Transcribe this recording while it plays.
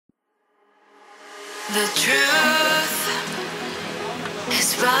The truth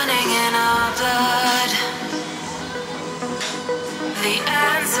is running in our blood. The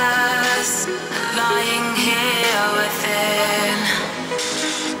answers lying here within.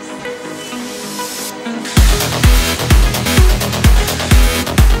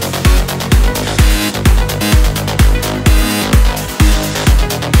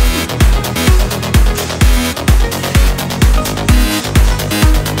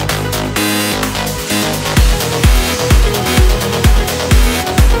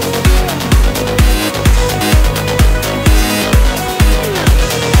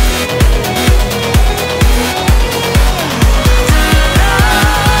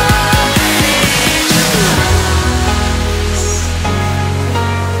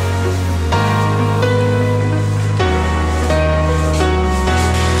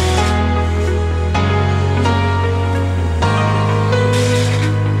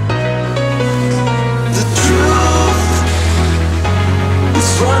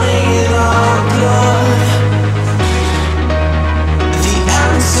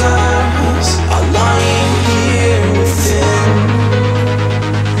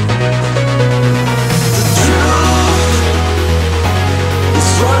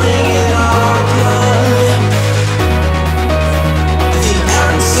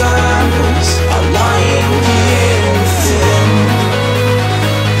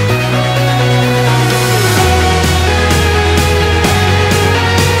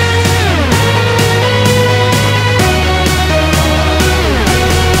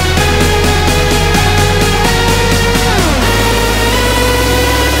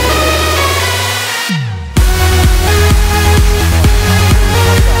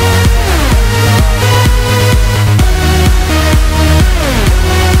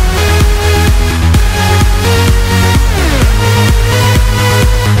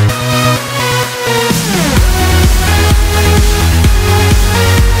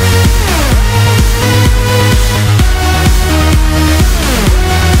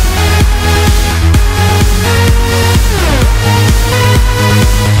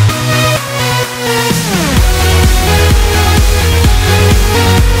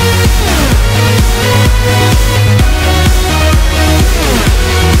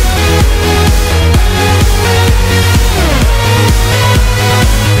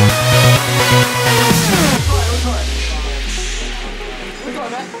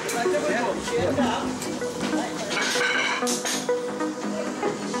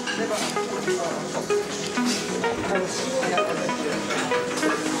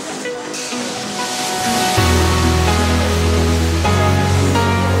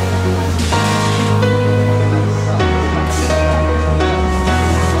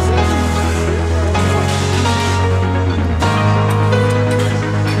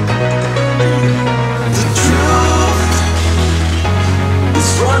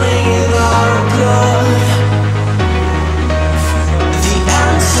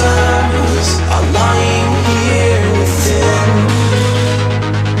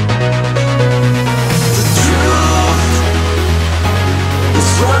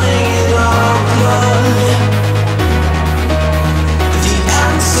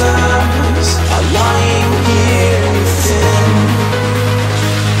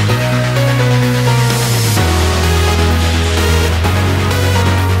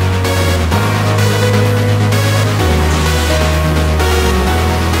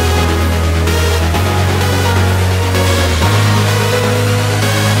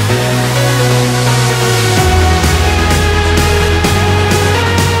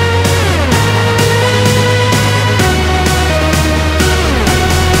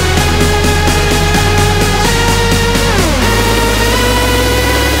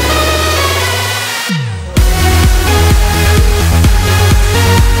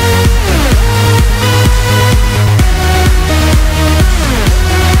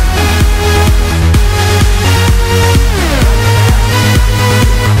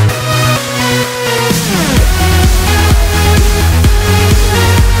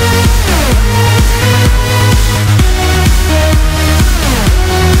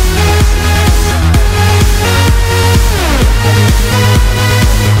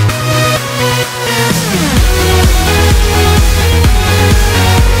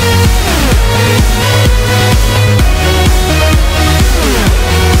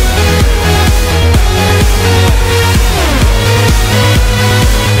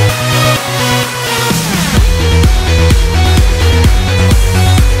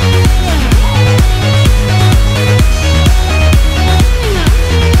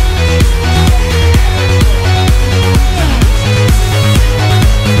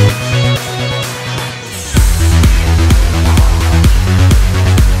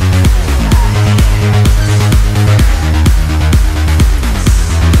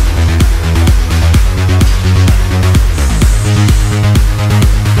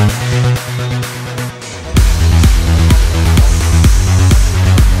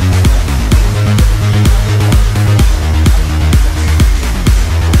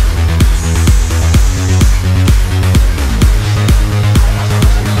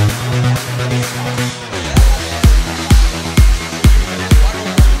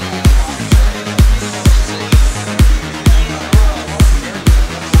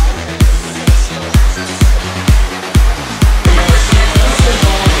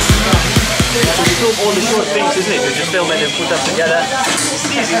 film it and put them together. It's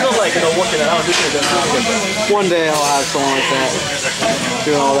easy, it's not like, you know, walking around looking at them. One day I'll have someone like that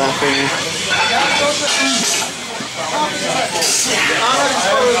doing all that for me.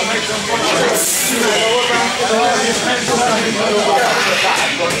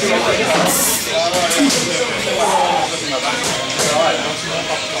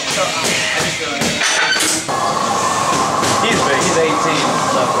 He's big, he's 18.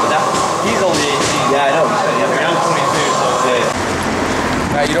 So he's only 18. Yeah, I know. I'm 22, so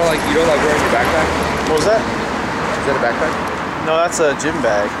yeah. You don't like wearing your backpack? What was that? Is that a backpack? No, that's a gym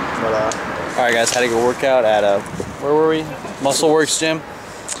bag. But alright guys, had to go work out at where were we? Muscleworks gym.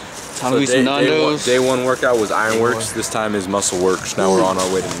 Time to eat some Nando's. Day one workout was Ironworks. This time is Muscleworks. Now we're on our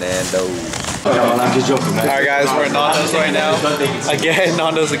way to Nando's. I'm just joking, man. Alright guys, we're at Nando's right now. Again,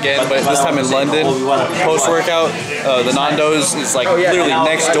 Nando's again, but this time in London. Post-workout, the Nando's is like literally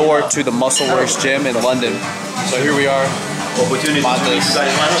next door to the Muscleworks gym in London. So here we are. Montes,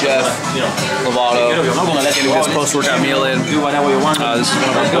 Jeff, Lovato, getting this post-workout meal in. This is one of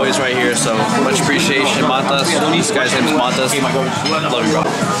our boys right here, so much appreciation, Montes. This guy's name is Montes. Love you, bro.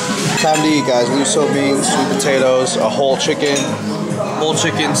 Time to eat, guys. Luso beans, sweet potatoes, a whole chicken,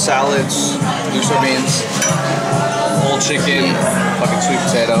 salads, Luso beans, whole chicken, fucking sweet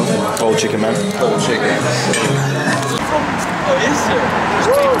potato. Whole chicken, man. Whole chicken. Oh, yes, sir.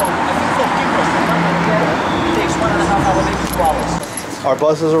 Our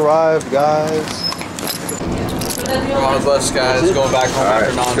bus has arrived, guys. We're on a bus, guys. Going back home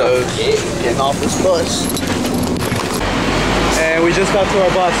after Nando's. Getting off this bus. And we just got to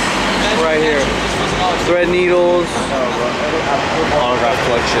our bus right here. Thread needles. Autograph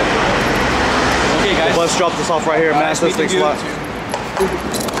collection. Okay, guys. The bus dropped us off right here. Massive, thanks a lot.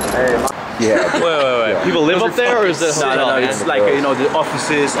 Yeah. Wait. People live up there, or is this? No. It's like, you know, the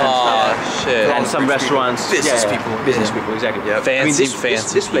offices and shit. and some restaurants. Business people. Business people, exactly. Yeah. Fancy.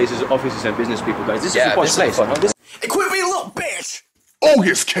 This place is offices and business people, guys. This is a important place. Hey, quit being a little bitch!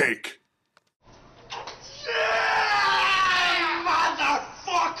 Ogus cake! Yeah,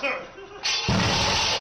 motherfucker!